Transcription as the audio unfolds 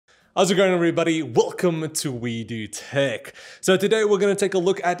How's it going, everybody? Welcome to WeDoTech. So today we're going to take a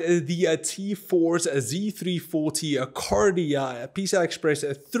look at the TForce Z340 CARDEA PCI Express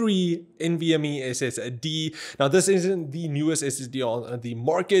 3 Nvme SSD. Now this isn't the newest SSD on the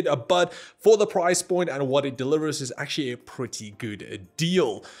market, but for the price point and what it delivers is actually a pretty good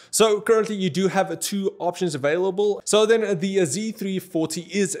deal. So currently you do have two options available. So then the Z340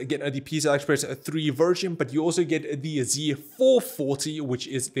 is again the PCI Express 3 version, but you also get the Z440, which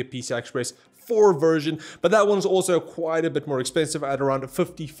is the PCI Express 4 version, but that one's also quite a bit more expensive at around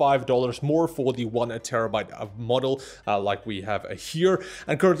 $55 more for the 1 terabyte model like we have here.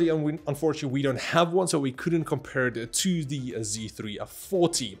 And currently, unfortunately, we don't have one, so we couldn't compare it to the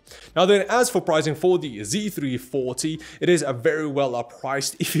Z340. Now then, as for pricing for the Z340, it is a very well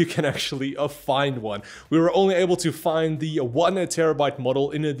priced if you can actually find one. We were only able to find the 1 terabyte model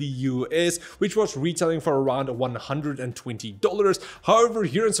in the US, which was retailing for around $120. However,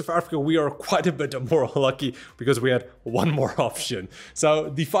 here in South Africa, we are quite a bit more lucky because we had one more option. So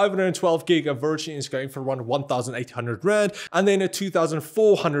the 512 gig version is going for around 1,800 Rand, and then a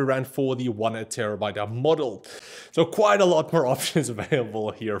 2,400 Rand for the 1 terabyte model. So quite a lot more options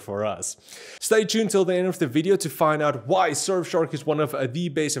available here for us. Stay tuned till the end of the video to find out why Surfshark is one of the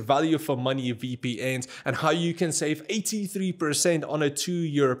best value for money VPNs and how you can save 83% on a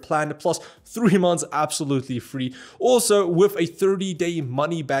 2-year plan plus 3 months absolutely free. Also with a 30-day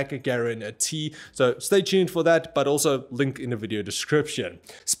money back guarantee. So stay tuned for that, but also link in the video description.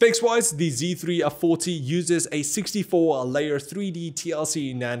 Specs wise, the Z340 uses a 64-layer 3D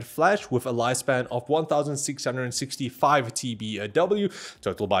TLC NAND flash with a lifespan of 1,665 TBW.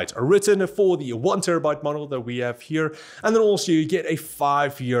 Total bytes are written for the 1 terabyte model that we have here, and then also you get a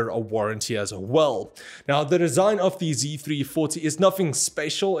 5-year warranty as well. Now the design of the Z340 is nothing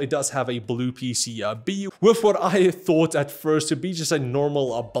special. It does have a blue PCIe with what I thought at first to be just a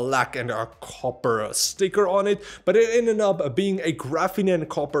normal black and a copper sticker on it, but it ended up being a graphene and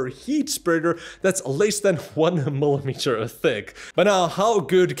copper heat spreader that's less than 1 millimeter thick. But now, how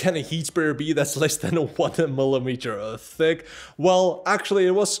good can a heat spreader be that's less than 1 millimeter thick? Well, actually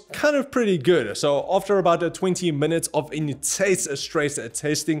it was kind of pretty good. So after about 20 minutes of intense stress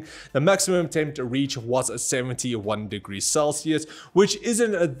testing, the maximum temp reach was 71 degrees Celsius, which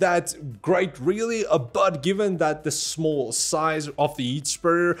isn't that great really, but given that the small size of the heat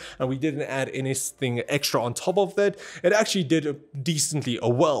spreader and we didn't add anything extra on top of that, it actually did decently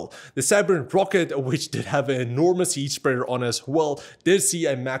well. The Saturn rocket, which did have an enormous heat spreader on as well, did see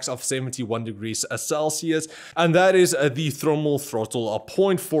a max of 71 degrees Celsius, and that is the thermal throttle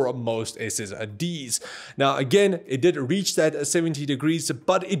point for most SSDs. Now again, it did reach that 70 degrees,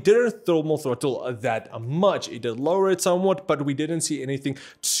 but it didn't thermal throttle that much. It did lower it somewhat, but we didn't see anything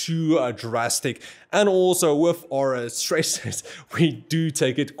too drastic. And also with our stress test, we do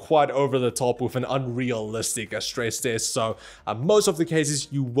take it quite over the top with an unrealistic stress test. So most of the cases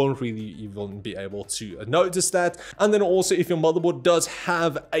you won't really even be able to notice that. And then also if your motherboard does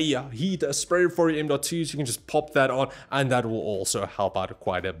have a heat spreader for your M.2s, you can just pop that on and that will also help out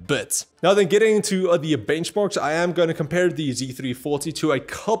quite a bit. Now then, getting into the benchmarks, I am going to compare the Z340 to a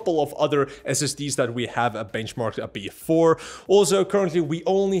couple of other SSDs that we have benchmarked before. Also currently we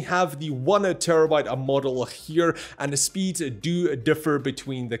only have the 1 terabyte model here, and the speeds do differ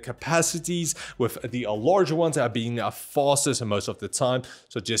between the capacities, with the larger ones being fastest most of the time,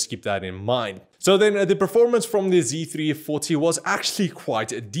 so just keep that in mind. So then the performance from the Z340 was actually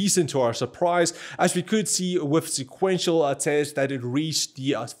quite decent to our surprise, as we could see with sequential tests that it reached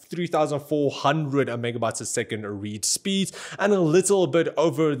the 3,400 megabytes a second read speeds and a little bit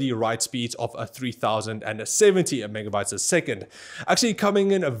over the write speeds of 3,070 megabytes a second. Actually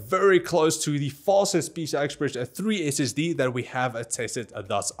coming in very close to the fastest PCI Express 3 SSD that we have tested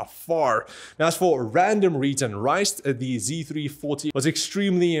thus far. Now as for random reads and writes, the Z340 was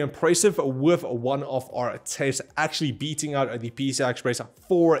extremely impressive, with one of our tests actually beating out the PCI Express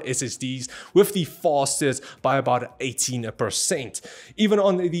 4 SSDs with the fastest by about 18%. Even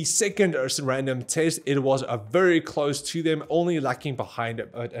on the second random test, it was very close to them, only lacking behind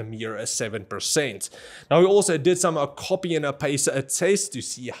a mere 7%. Now we also did some copy and paste test to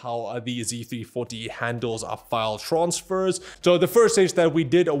see how the Z340 handles file transfers. So the first test that we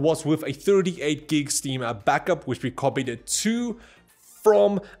did was with a 38 gig Steam backup, which we copied to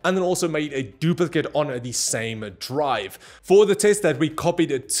from, and then also made a duplicate on the same drive. For the test that we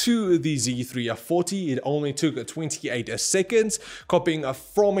copied to the Z340, it only took 28 seconds. Copying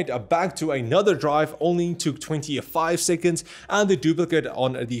from it back to another drive only took 25 seconds, and the duplicate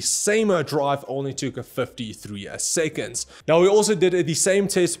on the same drive only took 53 seconds. Now we also did the same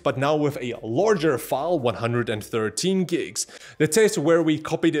test, but now with a larger file, 113 gigs. The test where we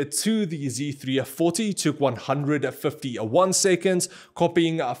copied it to the Z340 took 151 seconds.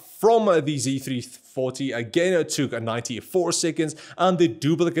 Copying from the Z340 again it took 94 seconds, and the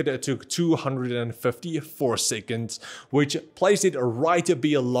duplicate took 254 seconds, which placed it right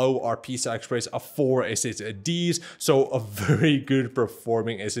below our PCI Express 4 SSDs, so a very good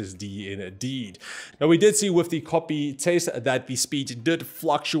performing SSD indeed. Now we did see with the copy test that the speed did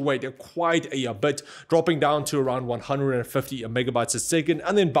fluctuate quite a bit, dropping down to around 150 megabytes a second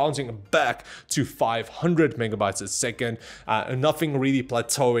and then bouncing back to 500 megabytes a second. Nothing really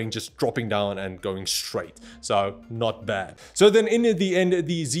plateauing, just dropping down and going straight, so not bad. So then in the end,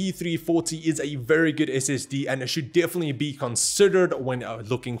 the Z340 is a very good SSD and it should definitely be considered when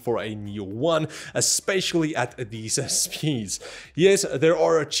looking for a new one, especially at these speeds. Yes, there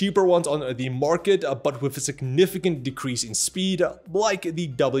are cheaper ones on the market, but with a significant decrease in speed, like the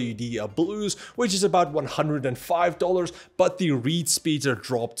WD Blues, which is about $105, but the read speeds are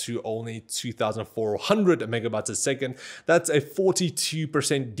dropped to only 2,400 megabytes a second. That's a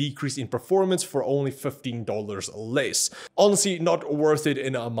 42% decrease in performance for only $15 less. Honestly, not worth it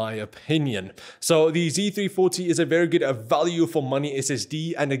in my opinion. So the Z340 is a very good value for money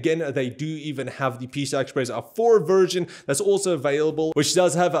SSD, and again, they do even have the PCI Express 4 version that's also available, which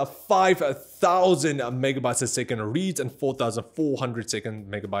does have a 5,000 megabytes a second reads and 4,400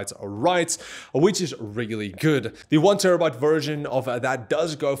 megabytes writes, which is really good. The 1 terabyte version of that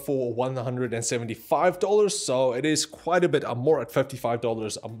does go for $175, so it is quite a bit more at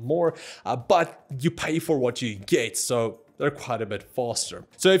 $55 more, but you pay for what you get, so they're quite a bit faster.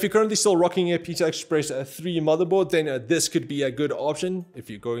 So if you're currently still rocking a PCI Express 3 motherboard, then this could be a good option. If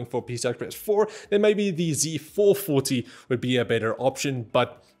you're going for PCI Express 4, then maybe the Z440 would be a better option,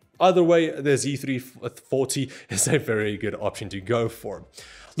 but either way, the Z340 is a very good option to go for.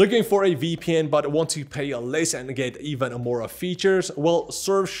 Looking for a VPN but want to pay less and get even more features? Well,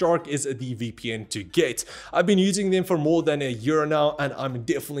 Surfshark is the VPN to get. I've been using them for more than a year now and I'm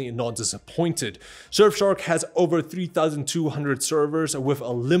definitely not disappointed. Surfshark has over 3,200 servers with a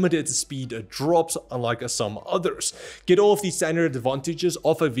limited speed drops, unlike some others. Get all of the standard advantages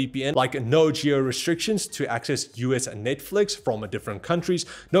of a VPN, like no geo restrictions to access US Netflix from different countries,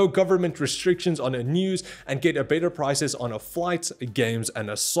 no government restrictions on news, and get better prices on flights, games, and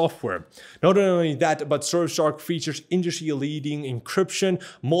software. Not only that, but Surfshark features industry-leading encryption,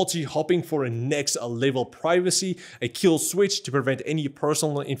 multi-hopping for a next-level privacy, a kill switch to prevent any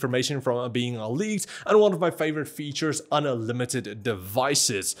personal information from being leaked, and one of my favorite features, unlimited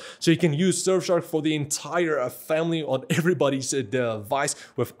devices. So you can use Surfshark for the entire family on everybody's device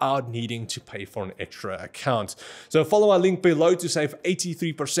without needing to pay for an extra account. So follow my link below to save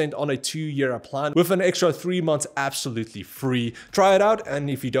 83% on a 2-year plan with an extra 3 months absolutely free. Try it out,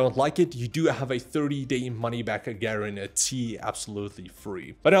 and if you don't like it, you do have a 30-day money-back guarantee absolutely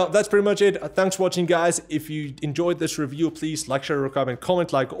free. But now that's pretty much it. Thanks for watching, guys. If you enjoyed this review, please like, share,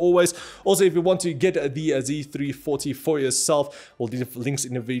 comment like always. Also, if you want to get the Z340 for yourself, we'll leave links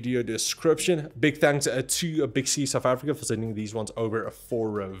in the video description. Big thanks to Big C South Africa for sending these ones over for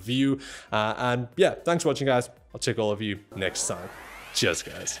review. And yeah, thanks for watching, guys. I'll check all of you next time. Cheers,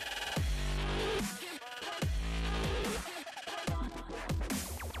 guys.